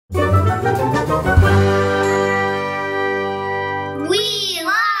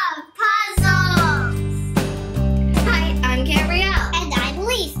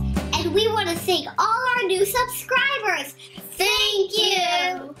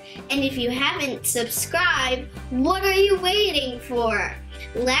And if you haven't subscribed, what are you waiting for?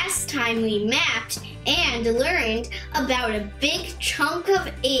 Last time we mapped and learned about a big chunk of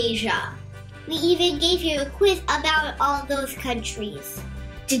Asia. We even gave you a quiz about all those countries.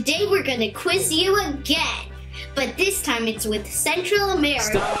 Today we're gonna quiz you again, but this time it's with Central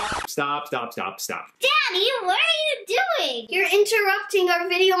America. Stop. Daddy, what are you doing? You're interrupting our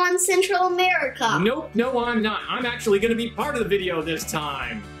video on Central America. Nope, no, I'm not. I'm actually gonna be part of the video this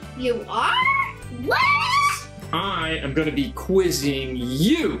time. You are? What? I am gonna be quizzing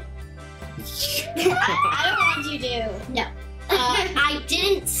you. I don't want you to. No. I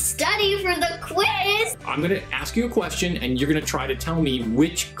didn't study for the quiz. I'm gonna ask you a question and you're gonna try to tell me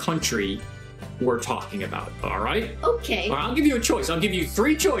which country we're talking about, all right? Okay. All right, I'll give you a choice. I'll give you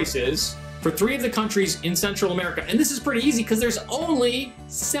 3 choices for 3 of the countries in Central America. And this is pretty easy because there's only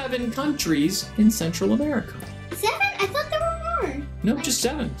 7 countries in Central America. 7? I thought there were more. No, just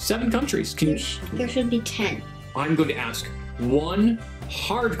 7. 7 countries. There should be 10. I'm going to ask 1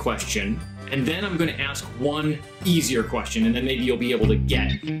 hard question, and then I'm going to ask 1 easier question, and then maybe you'll be able to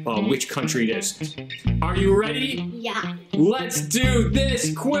get which country it is. Are you ready? Yeah. Let's do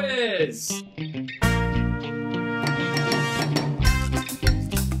this quiz!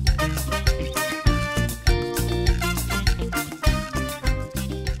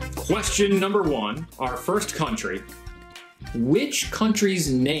 Question number 1, our first country. Which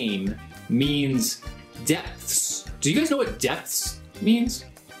country's name means depths? Do you guys know what depths means?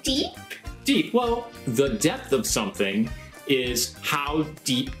 Deep? Deep. Well, the depth of something is how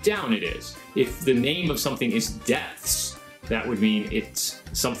deep down it is. If the name of something is depths, that would mean it's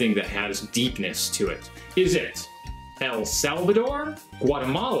something that has deepness to it. Is it El Salvador,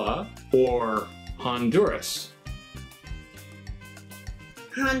 Guatemala, or Honduras?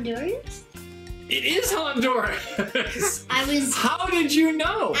 Honduras? It is Honduras! I was... How did you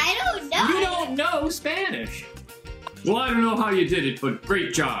know? I don't know. You don't know Spanish. Well, I don't know how you did it, but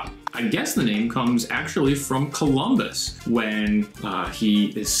great job. I guess the name comes actually from Columbus. When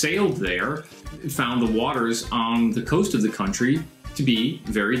he sailed there, found the waters on the coast of the country to be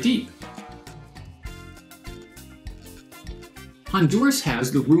very deep. Honduras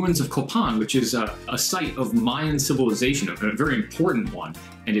has the ruins of Copan, which is a site of Mayan civilization, a very important one,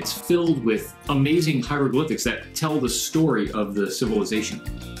 and it's filled with amazing hieroglyphics that tell the story of the civilization.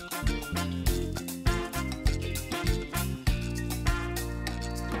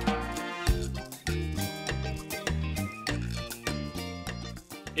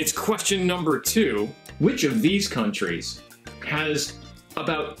 It's question number 2. Which of these countries has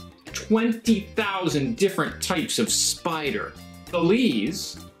about 20,000 different types of spider?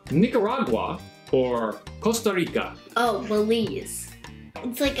 Belize, Nicaragua, or Costa Rica? Oh, Belize.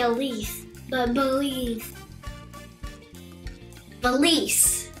 It's like Elise, but Belize.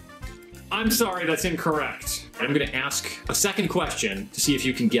 Belize. I'm sorry, that's incorrect. I'm going to ask a second question to see if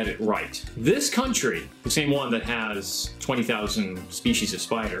you can get it right. This country, the same one that has 20,000 species of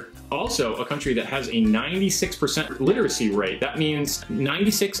spider, also a country that has a 96% literacy rate. That means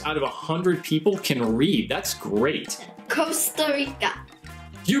 96 out of 100 people can read. That's great. Costa Rica.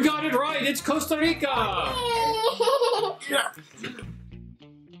 You got it right, it's Costa Rica! Yeah.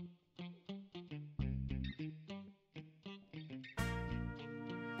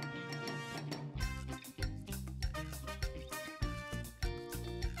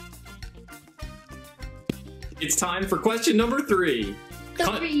 It's time for question number 3.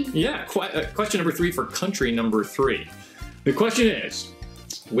 Question number 3 for country number 3. The question is,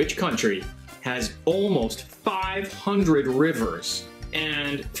 which country has almost 500 rivers,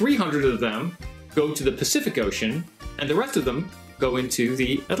 and 300 of them go to the Pacific Ocean, and the rest of them go into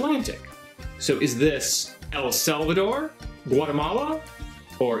the Atlantic? So is this El Salvador, Guatemala,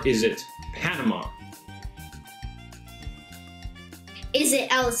 or is it Panama? Is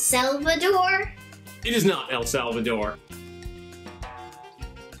it El Salvador? It is not El Salvador.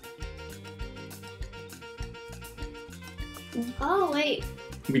 Oh, wait.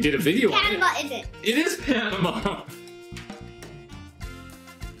 We did a video on it. Panama, is it? It is Panama.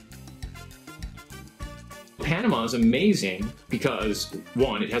 Panama is amazing because,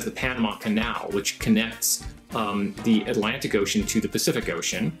 1, it has the Panama Canal, which connects the Atlantic Ocean to the Pacific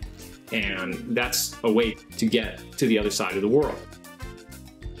Ocean, and that's a way to get to the other side of the world.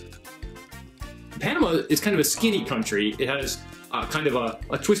 Panama is kind of a skinny country. It has kind of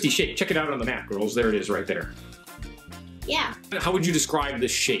a twisty shape. Check it out on the map, girls. There it is right there. Yeah. How would you describe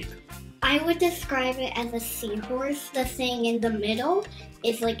this shape? I would describe it as a seahorse. The thing in the middle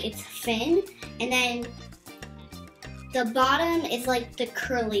is like its fin, and then the bottom is like the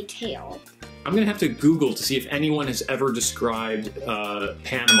curly tail. I'm gonna have to Google to see if anyone has ever described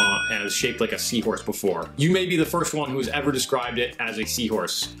Panama as shaped like a seahorse before. You may be the first one who's ever described it as a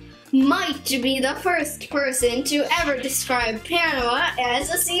seahorse. Might be the first person to ever describe Panama as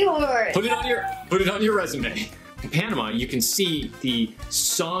a seahorse. Put it on your resume. In Panama, you can see the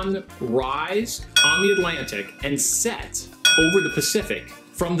sun rise on the Atlantic and set over the Pacific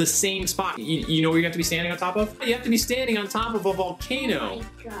from the same spot. You know where you have to be standing on top of? You have to be standing on top of a volcano. Oh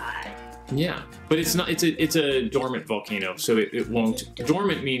my god. Yeah, but it's not. It's a dormant volcano, so it won't.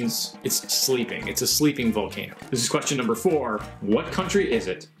 Dormant means it's sleeping. It's a sleeping volcano. This is question number 4. What country is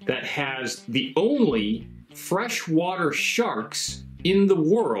it that has the only freshwater sharks in the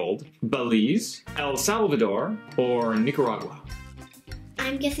world? Belize, El Salvador, or Nicaragua?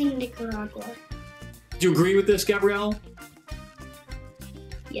 I'm guessing Nicaragua. Do you agree with this, Gabrielle?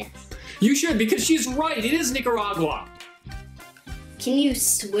 Yes. You should, because she's right. It is Nicaragua. Can you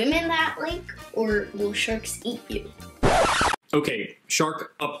swim in that lake, or will sharks eat you? Okay,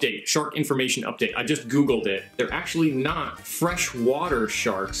 shark update, shark information update. I just Googled it. They're actually not freshwater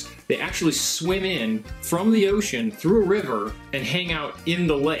sharks. They actually swim in from the ocean through a river and hang out in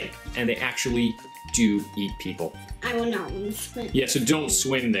the lake. And they actually do eat people. I will not want to swim. Yeah, so don't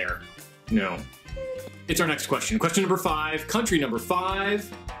swim there. No. It's our next question. Question number 5, country number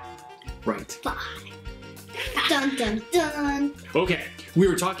 5. Right. 5. Dun dun dun. Okay, we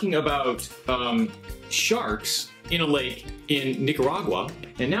were talking about sharks in a lake in Nicaragua,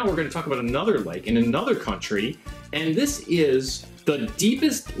 and now we're going to talk about another lake in another country, and this is the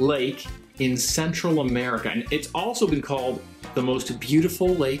deepest lake in Central America, and it's also been called the most beautiful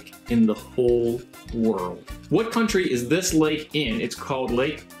lake in the whole world. What country is this lake in? It's called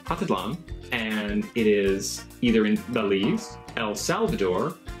Lake Atitlan, and it is either in Belize, El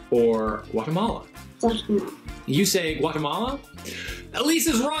Salvador, or Guatemala. Guatemala. You say Guatemala? Elise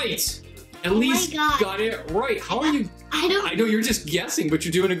is right! Elise got it right. How are you? I know you're just guessing, but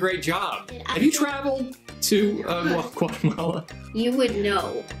you're doing a great job. Have you traveled to Guatemala? You would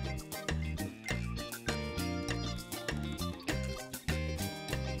know.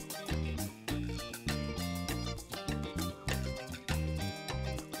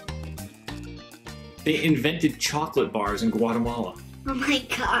 They invented chocolate bars in Guatemala. Oh my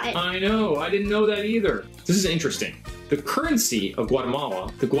god. I know, I didn't know that either. This is interesting. The currency of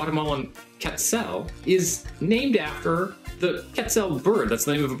Guatemala, the Guatemalan quetzal, is named after the quetzal bird. That's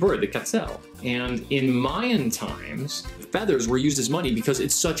the name of a bird, the quetzal. And in Mayan times, feathers were used as money because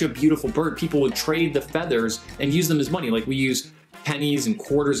it's such a beautiful bird. People would trade the feathers and use them as money. Like we use pennies and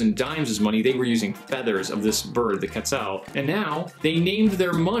quarters and dimes as money. They were using feathers of this bird, the quetzal. And now they named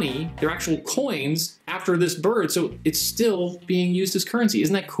their money, their actual coins, after this bird. So it's still being used as currency.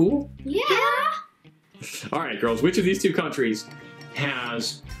 Isn't that cool? Yeah. All right, girls, which of these two countries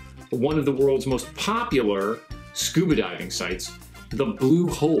has one of the world's most popular scuba diving sites, the Blue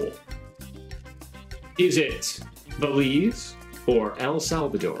Hole? Is it Belize or El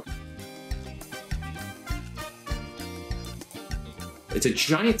Salvador? It's a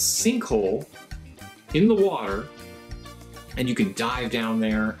giant sinkhole in the water, and you can dive down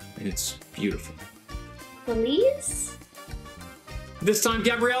there, and it's beautiful. Belize? This time,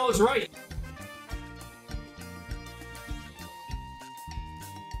 Gabrielle is right.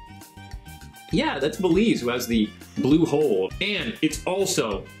 Yeah, that's Belize, who has the Blue Hole. And it's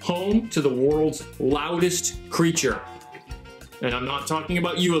also home to the world's loudest creature. And I'm not talking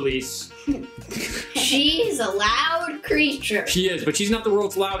about you, Elise. She's a loud creature. She is, but she's not the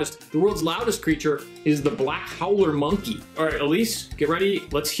world's loudest. The world's loudest creature is the black howler monkey. All right, Elise, get ready.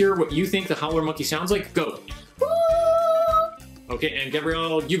 Let's hear what you think the howler monkey sounds like. Go. Okay, and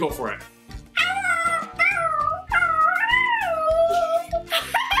Gabrielle, you go for it.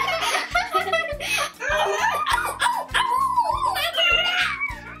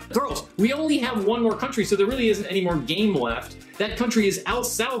 Girls, we only have one more country, so there really isn't any more game left. That country is El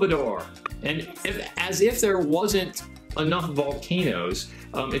Salvador. And as if there wasn't enough volcanoes,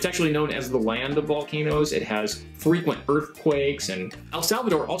 it's actually known as the land of volcanoes. It has frequent earthquakes, and El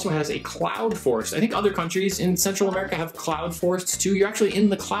Salvador also has a cloud forest. I think other countries in Central America have cloud forests too. You're actually in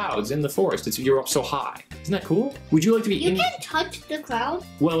the clouds, in the forest. You're up so high. Isn't that cool? Would you like to be in? You can touch the cloud?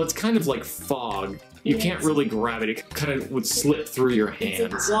 Well, it's kind of like fog. You can't really grab it. It kind of would slip through your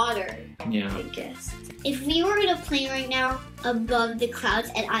hands. It's water. Yeah. I guess. If we were in a plane right now above the clouds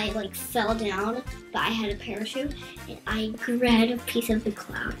and I like fell down, but I had a parachute and I grabbed a piece of the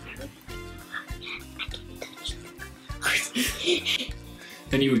cloud, I can touch the cloud.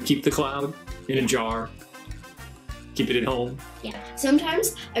 And you would keep the cloud in a jar. Keep it at home. Yeah.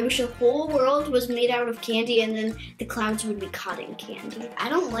 Sometimes I wish the whole world was made out of candy and then the clouds would be cotton candy. I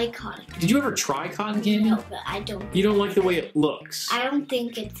don't like cotton. Did you ever try cotton candy? No, but I don't. You don't like the way it looks. I don't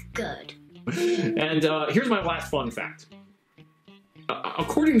think it's good. And here's my last fun fact.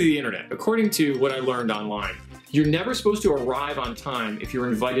 According to the internet, according to what I learned online, you're never supposed to arrive on time if you're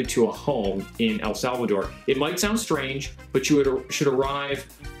invited to a home in El Salvador. It might sound strange, but you should arrive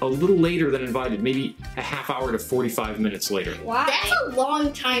a little later than invited, maybe a half hour to 45 minutes later. Why? That's a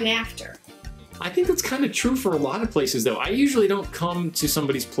long time after. I think that's kind of true for a lot of places, though. I usually don't come to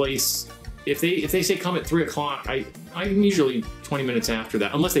somebody's place. If they say come at 3 o'clock, I'm usually 20 minutes after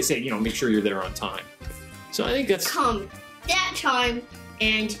that, unless they say, you know, make sure you're there on time. So I think that's... Come that time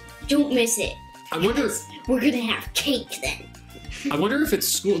and don't miss it. I wonder... We're gonna have cake then. I wonder if it's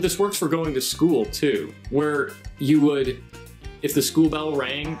school. This works for going to school too, where you would, if the school bell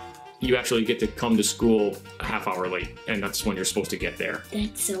rang, you actually get to come to school a half hour late, and that's when you're supposed to get there.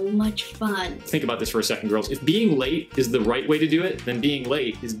 That's so much fun. Think about this for a second, girls. If being late is the right way to do it, then being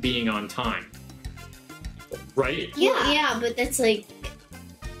late is being on time. Right? Yeah. Well, yeah, but that's like...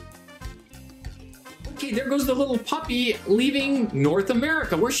 Okay, there goes the little puppy leaving North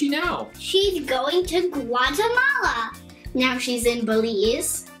America. Where's she now? She's going to Guatemala. Now she's in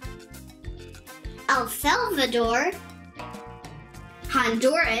Belize, El Salvador,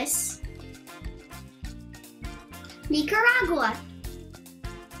 Honduras, Nicaragua,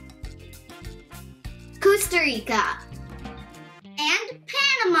 Costa Rica, and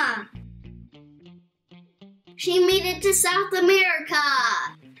Panama. She made it to South America.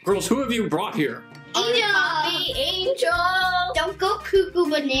 Girls, who have you brought here? Angel! Angel! Don't go cuckoo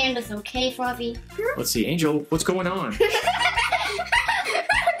bananas, okay, Fluffy? Let's see, Angel, what's going on?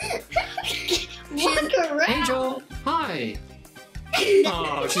 Look around. Angel, hi.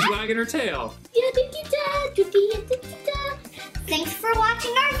 Oh, she's wagging her tail. Thanks for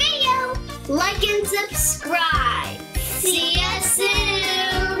watching our video. Like and subscribe. See ya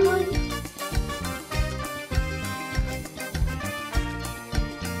soon.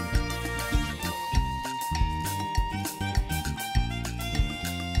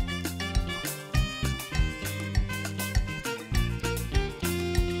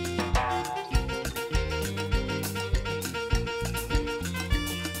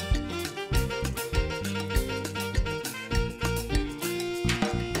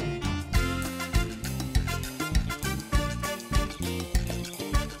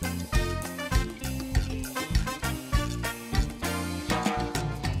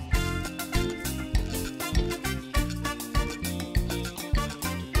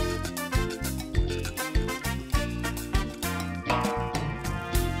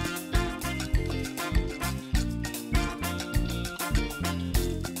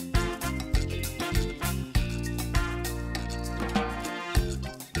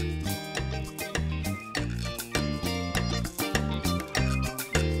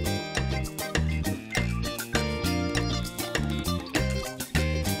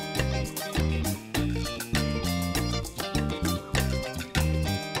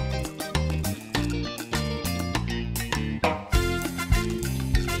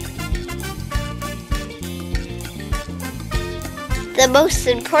 The most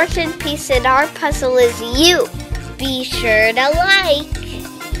important piece in our puzzle is you. Be sure to like.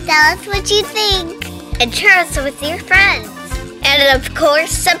 Tell us what you think. And share us with your friends. And of course,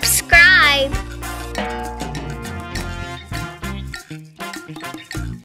 subscribe.